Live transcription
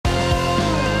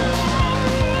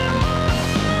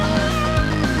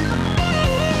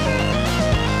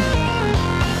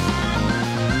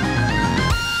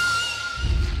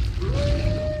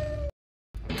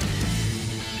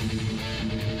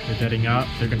setting up.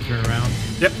 They're gonna turn around.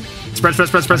 Yep. Spread.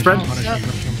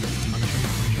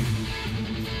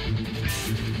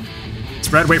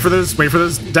 Spread. Wait for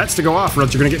those debts to go off, or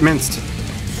else you're gonna get minced.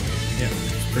 Yeah.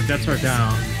 Their debts are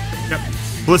down. Yep.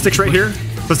 Ballistics right here.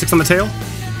 Ballistics on the tail.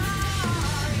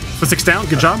 Ballistics down.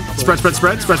 Good job. Spread.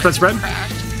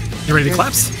 You ready to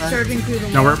collapse?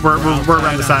 No, we're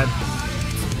around the side.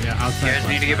 Yeah, outside. You guys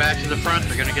need to get back to the front.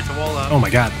 They're gonna get the wall up. Oh my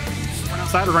god.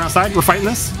 Run outside. We're fighting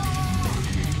this.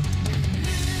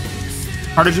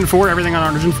 Artigen 4. Everything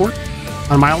on Artigen 4.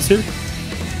 On Miles here.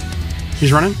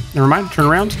 He's running. Never mind. Turn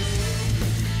around.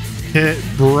 Hit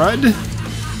Brood.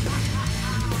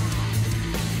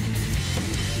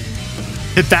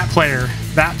 Hit that player.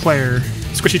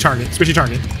 Squishy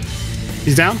target.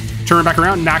 He's down. Turn back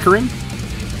around. Knacker him.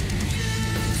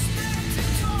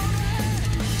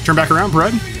 Turn back around.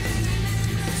 Brood.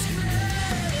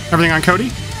 Everything on Cody.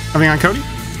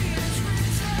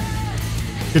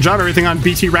 Good job. Everything on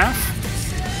BT Raph.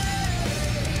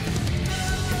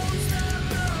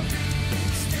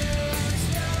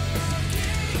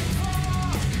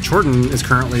 Jordan is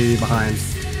currently behind.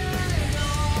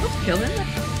 Oh, kill him.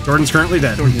 Jordan's currently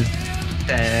dead.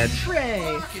 Dead.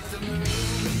 Trey.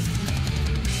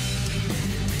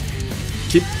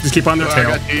 Just keep on their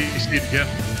tail.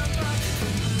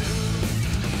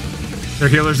 Their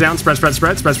healer's down. Spread.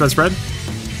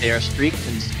 They are streaked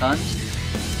and stunned.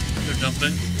 They're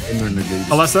jumping.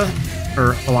 Alessa,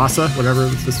 or Alassa, whatever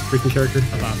this freaking character.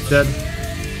 Dead.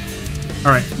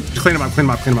 All right, just clean him up. I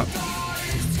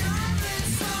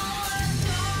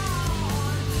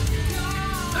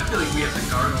feel like we have to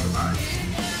guard all the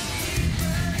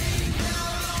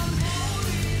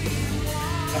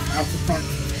out the front.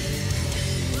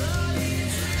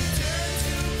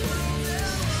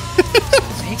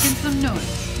 Making some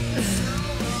noise.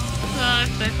 Oh,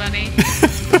 it's so funny.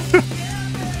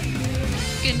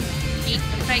 Can eat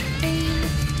the fake thing.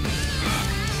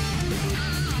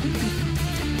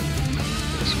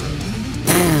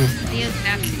 Feels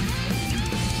nasty.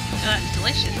 Oh, that's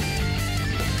delicious.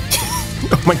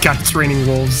 Oh my god, it's raining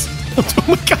wolves. Oh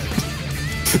my god.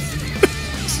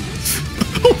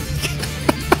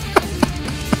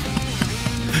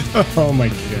 Oh my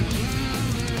god.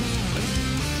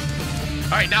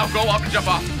 Alright, now go up and jump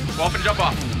off. Go up and jump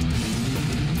off.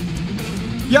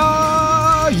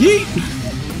 Yeah, yeet.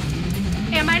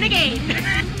 Am I the gate?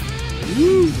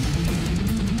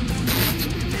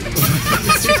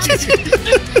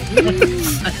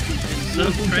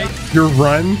 Your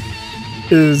run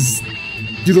is...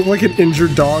 You look like an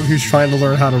injured dog who's trying to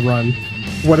learn how to run.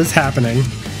 What is happening?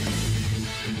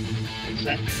 Is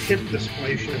that hip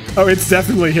dysplasia? Oh, it's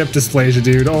definitely hip dysplasia,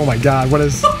 dude. Oh my god, what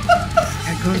is...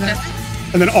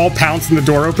 And then all pounce and the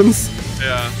door opens?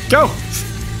 Yeah. Go!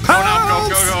 Oh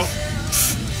no, go.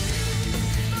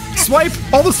 Swipe!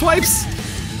 All the swipes!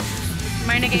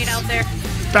 Mine a gate out there.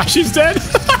 Bashy's dead!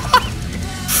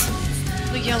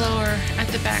 The yellow or at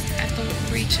the back, at the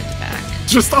reach at the back.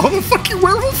 Just all the fucking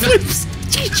werewolf flips!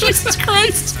 Jesus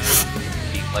Christ!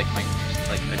 I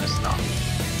just stopped.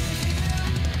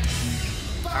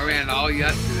 I ran all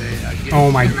yesterday.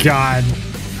 Oh my god.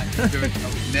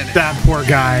 That poor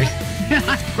guy.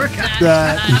 Poor guy.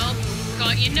 That...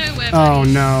 Got you nowhere. Oh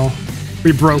no.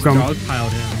 We broke him.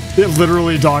 Dogpiled him. It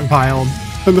literally dogpiled.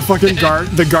 And the fucking guard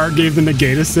gave the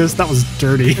negate assist. That was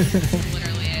dirty.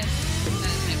 Literally is.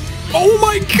 Oh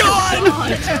my god!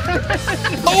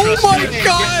 Oh my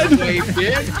god!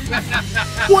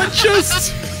 What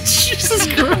just... Jesus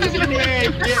Christ.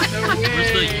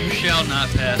 Where's the you shall not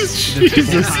pass?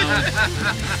 Jesus.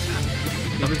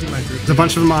 There's a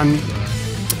bunch of them on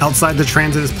outside the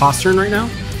transit is postern right now.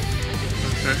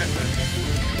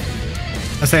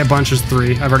 I say a bunch is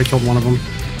 3. I've already killed one of them.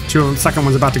 2 of them. Second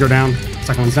one's about to go down.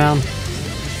 Second one's down.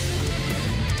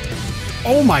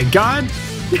 Oh my god!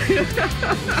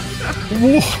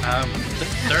 Whoa. The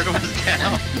third one's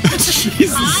down.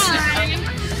 Jesus.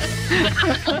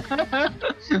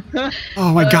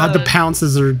 Oh my god, the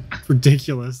pounces are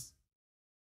ridiculous.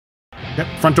 Yep,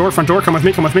 front door, come with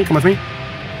me.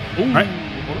 All right.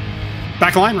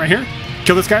 Back line right here.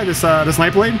 Kill this guy, this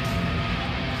sniper blade.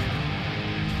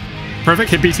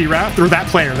 Perfect, hit BT Raph. Through that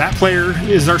player. That player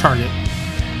is our target.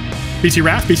 BT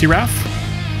Raph.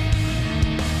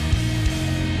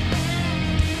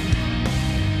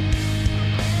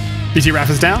 BT Raph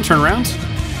is down, turn around.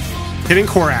 Hitting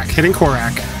Korak.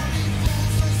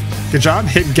 Good job,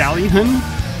 hit Gallihan.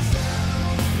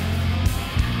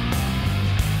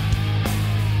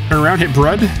 Turn around, hit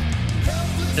Brood.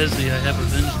 Hezzy, I have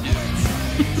revenge dude.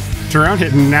 Turn around,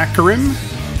 hit Nakarim.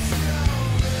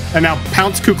 And now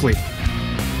pounce Kukli.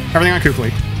 Everything on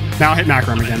Kukli. Now hit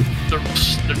Nakarim again.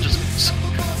 They're just.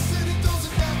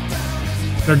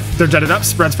 They're deaded up.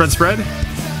 Spread.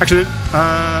 Actually,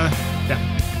 yeah.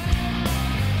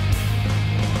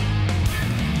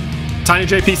 Tiny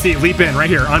JPC, leap in right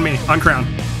here on me, on Crown.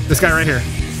 This guy right here.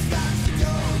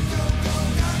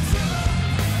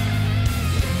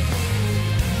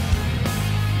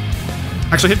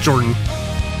 Actually, hit Jordan.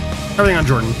 Everything on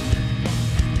Jordan.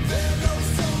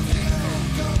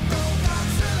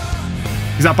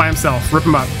 He's out by himself. Rip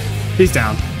him up. He's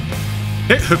down.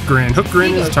 Hit Hook Grin. Hook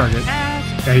Grin is target.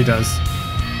 Yeah, he does.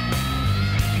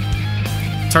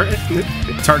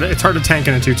 It's hard to tank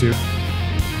in a 2-2.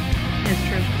 It's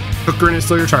true. Hook Grin is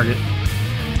still your target.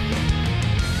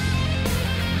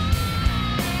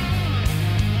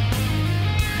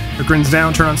 Hook Grin's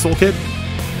down. Turn on Soul Kid.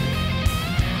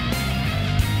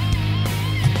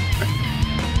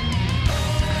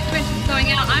 Twitch is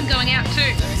going out. I'm going out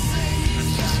too.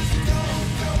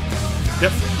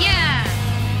 Yep. Yeah.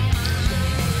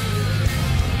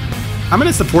 I'm in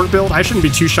a support build. I shouldn't be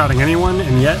two-shotting anyone,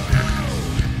 and yet...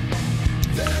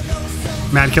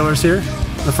 Mad Killer's here,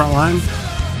 the front line.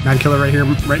 Mad Killer right here,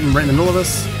 right in the middle of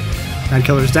us. Mad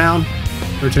Killer's down.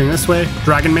 Rotating this way.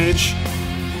 Dragon Mage.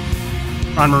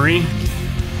 On Marie.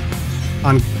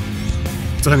 On...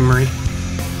 Still hitting Marie.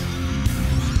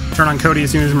 Turn on Cody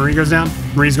as soon as Marie goes down.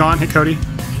 Marie's gone. Hit Cody.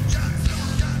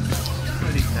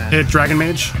 Hit Dragon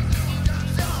Mage.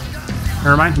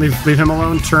 Never mind. Leave him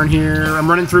alone. Turn here. I'm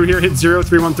running through here. Hit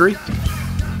 0313.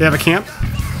 They have a camp.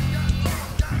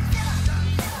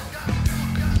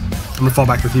 I'm gonna fall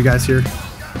back with you guys here.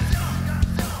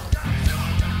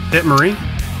 Hit Marie.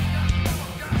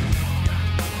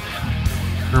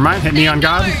 Never mind. Hit Neon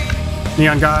God.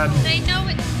 Neon God. They know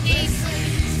it's me.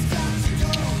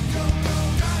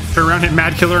 Turn around. Hit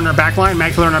Mad Killer in our back line.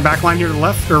 Mad Killer in our back line here to the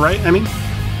left or right. I mean.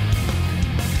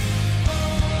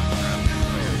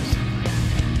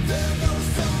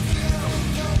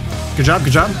 Good job,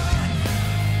 good job.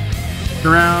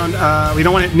 Turn around. We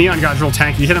don't want to hit Neon God's real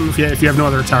tanky. You hit him if you have no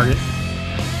other target.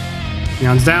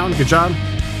 Neon's down. Good job.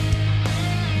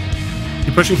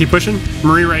 Keep pushing, keep pushing.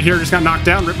 Marie right here just got knocked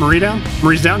down. Rip Marie down.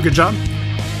 Marie's down. Good job.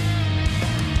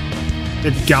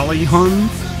 Hit Gallihan.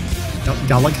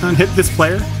 Gallihan. Hit this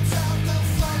player.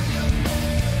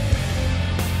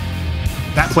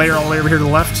 That player all the way over here to the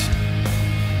left.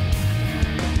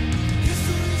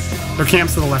 Their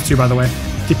camp's to the left too, by the way.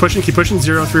 Keep pushing,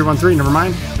 0313, never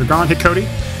mind. They're gone. Hit Cody,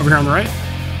 over here on the right.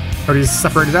 Cody's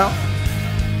separated out.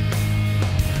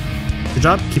 Good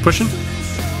job, keep pushing.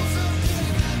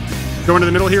 Go into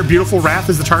the middle here. Beautiful Wrath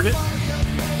is the target.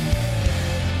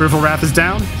 Beautiful Wrath is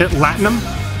down. Hit Latinum.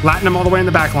 Latinum all the way in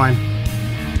the back line.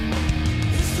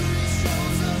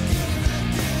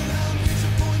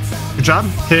 Good job.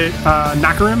 Hit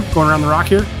Nakarim, going around the rock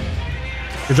here.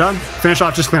 Good job. Finish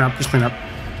off, just clean up.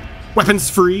 Weapons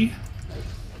free.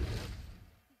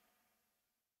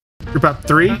 Group up.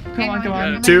 3, Come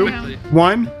on. 2,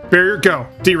 1. Barrier, go.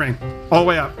 D-ring. All the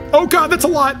way up. Oh god, that's a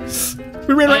lot.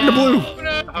 We ran right into blue. Oh,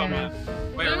 no. Oh, man.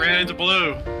 Wait, we ran into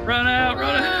blue. Run out.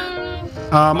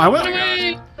 I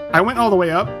went all the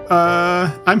way up.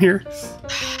 I'm here.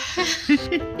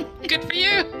 Good for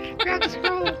you. Grab the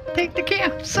scroll. Take the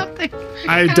camp. Something.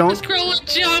 I don't Scroll and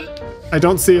jump. I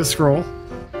don't see a scroll.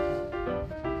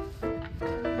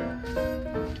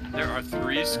 There are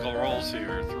 3 scrolls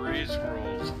here. 3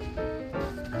 scrolls.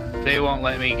 They won't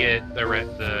let me get the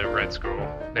red scroll.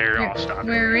 They're all stopped.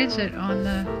 Where is it on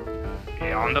the...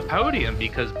 On the podium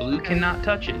because blue cannot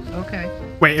touch it. Okay.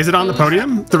 Wait, is it on the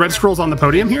podium? The red scroll's on the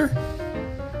podium here?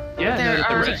 Yeah,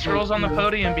 the red scroll's on the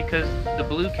podium because the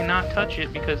blue cannot touch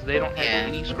it because they don't have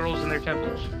any scrolls in their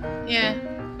temples. Yeah.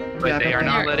 But they are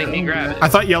not letting me grab it. I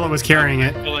thought yellow was carrying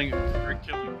it. They're killing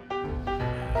me.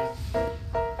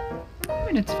 I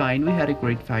mean, it's fine. We had a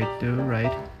great fight, though,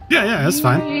 right? Yeah, that's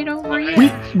fine. You don't worry.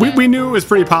 We knew it was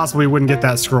pretty possible we wouldn't get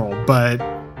that scroll, but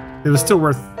it was still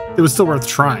worth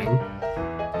trying.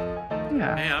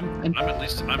 Yeah. Hey, I'm at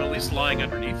least lying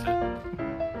underneath it.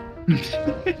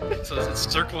 So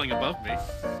it's circling above me.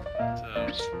 So.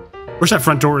 Wish that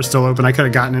front door was still open. I could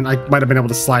have gotten in. I might have been able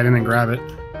to slide in and grab it.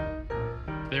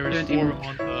 There was 4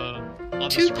 on the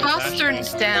 2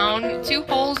 posterns down, 2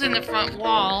 holes in the front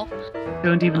wall.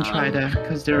 Don't even try that,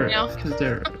 because they're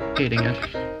hating it.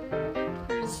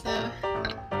 There's,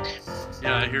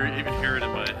 Yeah, I even hear it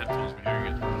in my headphones. I'm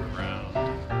hearing it around.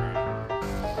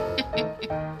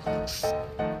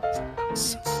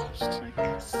 So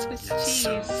close to Swiss yet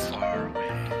so cheese. far away.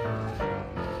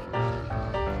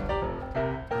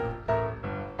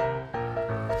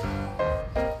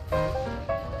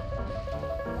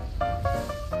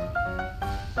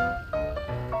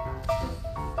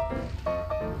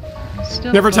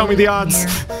 Still Never tell me the floating odds.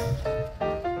 here.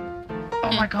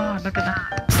 Oh my god, look at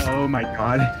that. Oh my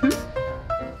god.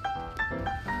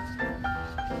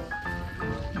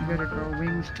 You better grow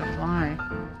wings to fly.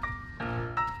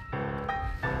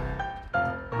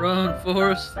 Run,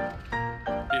 Forrest.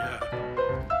 Yeah.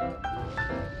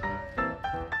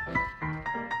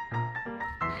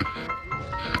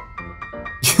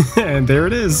 And there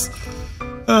it is.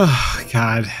 Oh,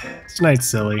 God. Tonight's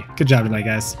silly. Good job tonight,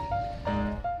 guys.